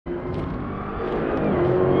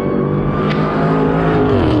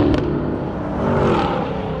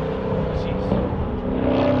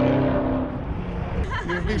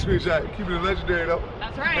Exactly. Keeping it legendary though.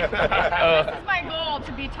 That's right. This is my goal,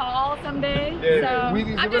 to be tall someday. Yeah, so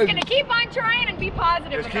I'm just gonna keep on trying and be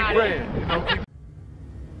positive just about keep praying, you know.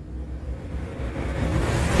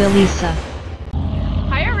 Billisa.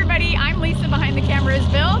 Hi everybody, I'm Lisa, behind the camera is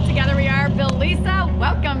Bill. Together we are billisa.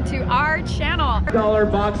 Welcome to our channel.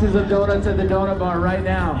 $1 boxes of donuts at the donut bar right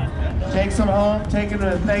now. Take some home, take them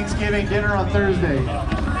to Thanksgiving dinner on Thursday.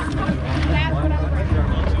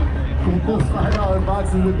 $5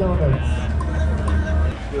 boxes of donuts.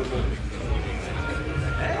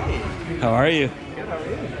 How are you?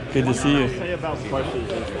 Good to see you. Hey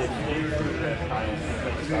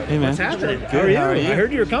man. What's happening? Good. How are you? How are you? I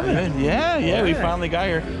heard you were coming. Good. Yeah, we finally got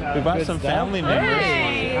here. We brought some family members.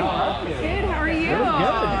 Hey, good, how are you?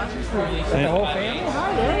 Good. The whole family?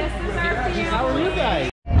 Hi there. This is our family. How are you guys?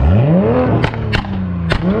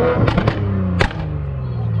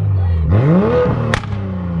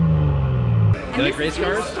 You like race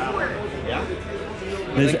cars? Yeah.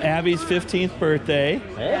 This is Abby's 15th birthday.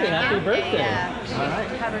 Hey, happy birthday. Yeah. All right.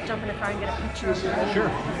 Have her jump in the car and get a picture of her. Sure.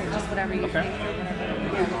 Just whatever you think.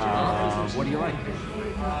 What do you like?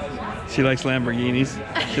 She likes Lamborghinis.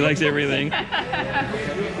 She likes everything. Of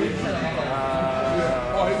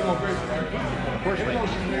course, mate.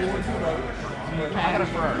 How about a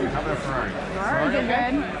Ferrari? How about a Ferrari? Ferraris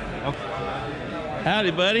are good.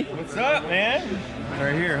 Howdy, buddy. What's up, man?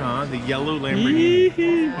 Right here, huh? The yellow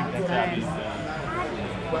Lamborghini.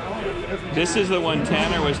 This is the one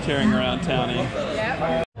Tanner was tearing around town in.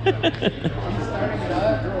 Yep.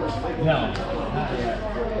 No.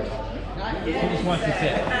 He just wants to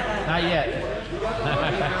sit. Not yet.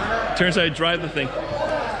 Turns out I drive the thing.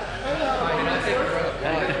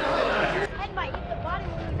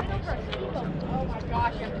 Oh my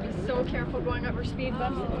gosh, you have to be so careful going over speed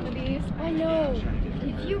bumps with one of these. I know.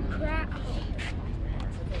 If you crash.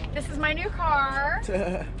 This is my new car.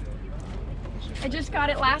 I just got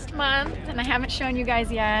it last month and I haven't shown you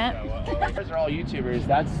guys yet. These are all YouTubers.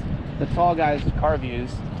 That's the tall guy's car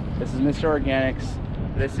views. This is Mr. Organics.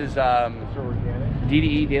 This is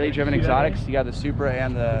DDE, Daily Driven Exotics. You got the Supra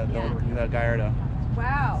and the Gallardo.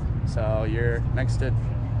 Wow. So you're next to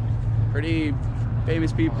pretty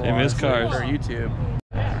famous people. Famous honestly, cars. for YouTube.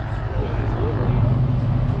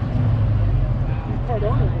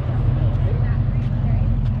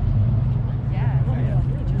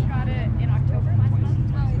 Just got it in October last month.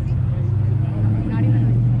 Not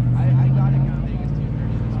even.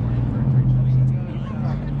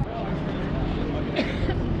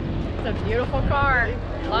 It's a beautiful car.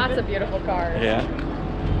 Lots of beautiful cars. Yeah.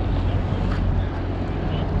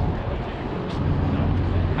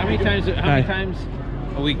 How many times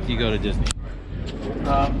a week do you go to Disney?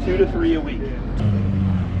 2 to 3 a week.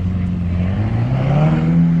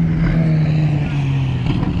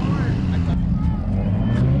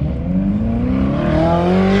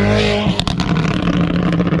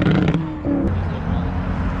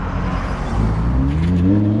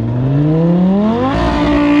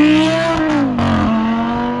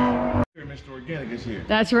 Mr. Organic is here.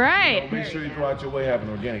 That's right. Make sure you go out your way, have an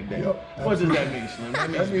organic day. What does that mean, Slim? That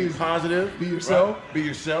means be positive, be yourself. right? Be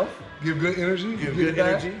yourself, Give good energy. give good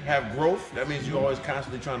energy, have growth. That means you're always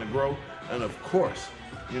constantly trying to grow. And of course,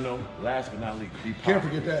 you know, last but not least, be positive. Can't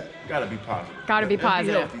forget that. Gotta be positive. Gotta be And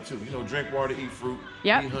positive. Be healthy too. You know, drink water, eat fruit,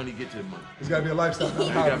 Yep. eat honey, get to the money. It's got to be a lifestyle.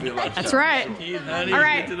 It gotta be a lifestyle. That's right. Eat honey, All get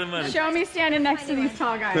right. to the money. Show me standing next to these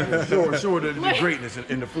tall guys. Show the greatness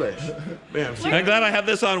in the flesh. Bam. See? I'm glad I have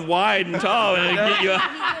this on wide and tall and I get you out.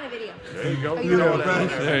 There you go. Yeah, You know that. man.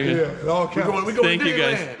 There you go. Yeah, it all counts. We going Thank to you,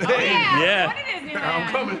 guys. Disneyland. Oh yeah. Yeah. What it is, man. I'm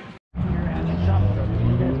coming.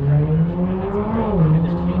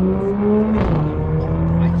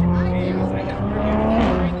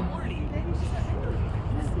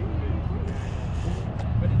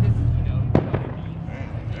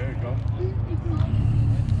 There you go.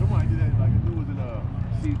 Somebody did that like it was in a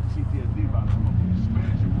CTSD box.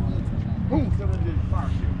 Smash it. Boom. Somebody did fire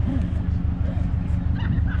shit.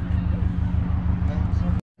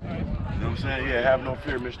 You know what I'm saying? Yeah, have no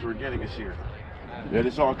fear, Mr. Organic is here. Yeah,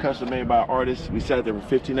 this is all custom made by artists. We sat there for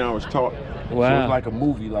 15 hours taught. So Wow. it's like a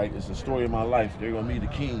movie, like it's a story of my life. They're gonna meet the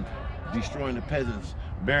king, destroying the peasants,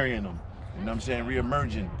 burying them. You know what I'm saying?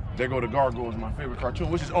 Re-emerging. There go the Gargoyles, my favorite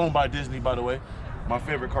cartoon, which is owned by Disney, by the way. My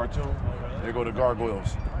favorite cartoon. There go the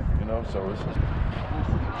Gargoyles. You know, so it's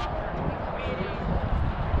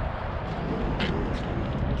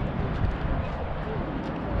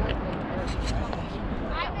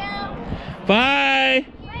Bye.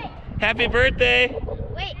 Happy birthday.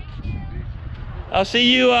 Wait. I'll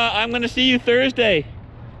see you, I'm gonna see you Thursday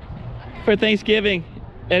for Thanksgiving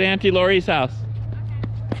at Auntie Lori's house.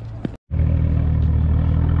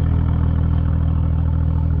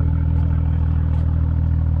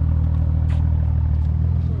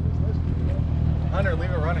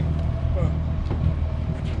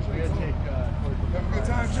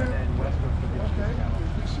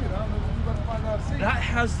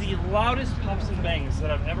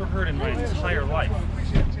 heard in my entire life.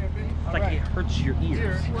 Like it hurts your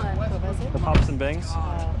ears. The pops and bangs.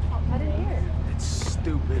 I didn't hear. It's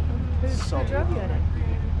stupid. Who drove you in it?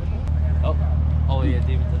 Oh yeah,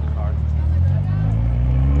 David's in the car.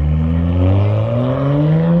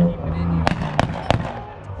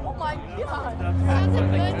 Oh my God. That's a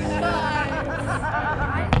good sign.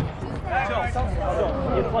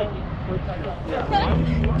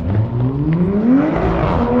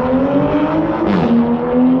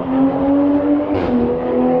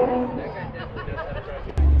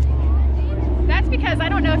 That's because I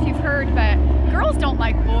don't know if you've heard, but girls don't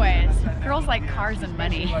like boys. Girls like cars and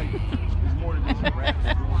money. Oh,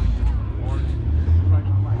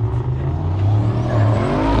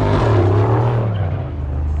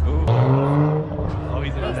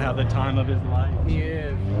 he's gonna have the time of his life. He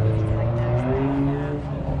is.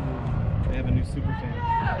 They have a new super fan.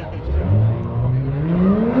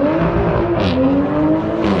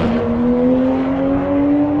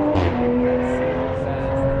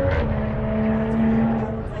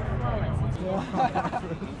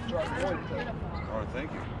 Oh,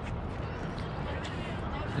 thank you.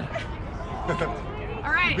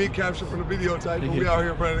 All right. Big caption from the video type when we out here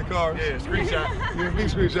in front of the car. Yeah, screenshot. Yeah, big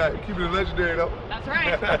screenshot. Keeping it legendary though. That's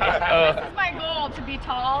right. This is my goal, to be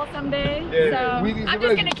tall someday. Yeah, So we need I'm to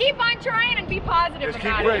just gonna keep on trying and be positive Just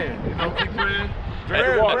keep about praying. it. You know, keep praying.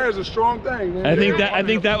 Prayer is a strong thing, man. I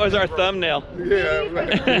think that was our thumbnail. Yeah,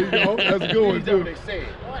 right. There you go. That's a good one too. They say it.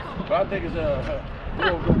 But I think it's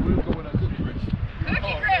we'll go with a cookie Chris.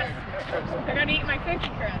 Cookie Chris. They're gonna eat my Cookie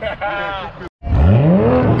Chris.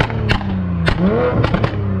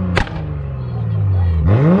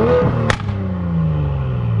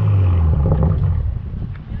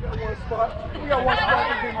 We got one spot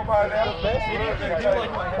that came up out of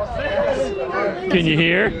there. Can you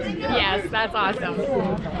hear? Yes, that's awesome.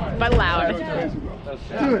 But loud. Do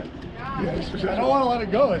it. I don't want to let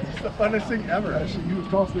it go. It's just the funnest thing ever. Actually, you was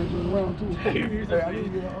tossing it around too.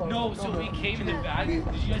 No, so we came in the back. Did you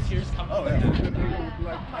guys hear us come up?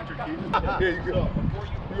 Here you go.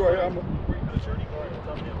 You are here. I'm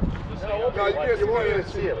no, you guys want to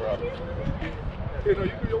see it, bro. Here, no,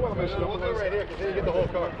 you want to we'll do it right here because then you get the whole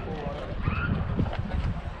car.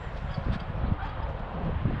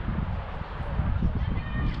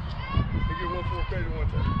 They get one full credit one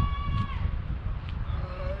time.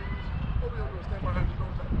 Stand behind you,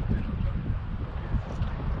 don't touch.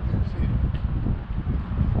 See it?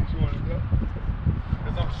 You want to go?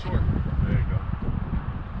 Because I'm short. There you go.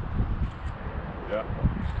 Yeah.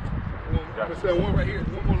 I'm going to stand one right here.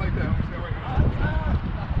 One more like that. I'm going to stand right here.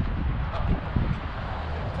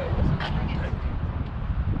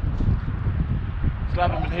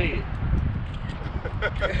 Slap him in the head.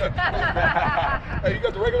 Hey, you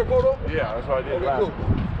got the regular photo? Yeah, that's what I did. Okay, last cool.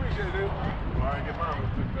 time. Appreciate it, dude. All right, get mine real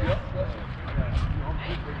quick. Yep.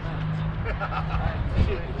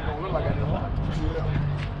 You don't look like I did a lot.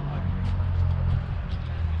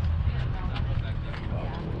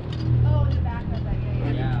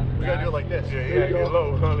 We gotta do it like this. Yeah, you gotta get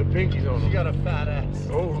low. The pinkies on them. You got a fat ass.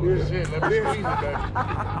 Oh, shit. Let me squeeze it, baby.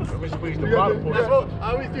 Let me squeeze the bottom That's portion. what,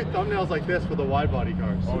 I always do thumbnails like this for the wide body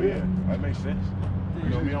cars. Oh, yeah. That makes sense. You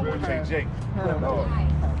know, we don't want to take Jake. No.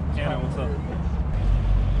 Anna, what's up?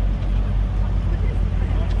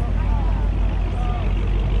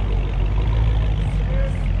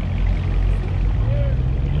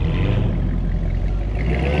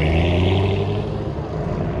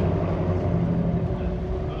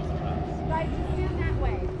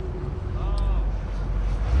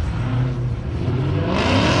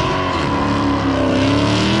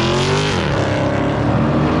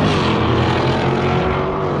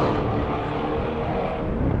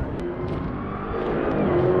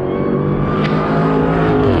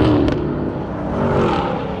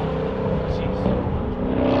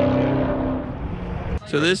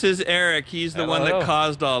 So this is Eric. He's the one that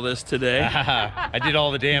caused all this today. I did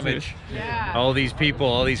all the damage. Yeah. All these people,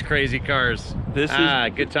 all these crazy cars. This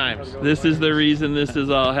is good times. This is the reason this is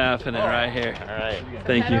all happening right here. All right.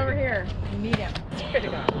 Thank Head you. over here. You need him.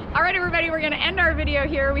 All right, everybody, we're going to end our video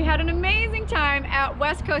here. We had an amazing time at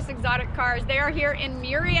West Coast Exotic Cars. They are here in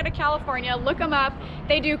Murrieta, California. Look them up.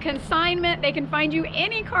 They do consignment. They can find you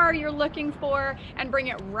any car you're looking for and bring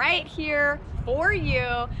it right here for you.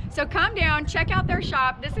 So come down, check out their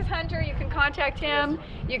shop. This is Hunter. You can contact him.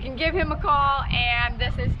 You can give him a call. And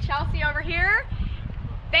this is Chelsey over here.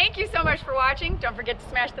 Thank you so much for watching. Don't forget to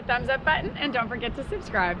smash the thumbs up button and don't forget to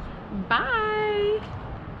subscribe. Bye.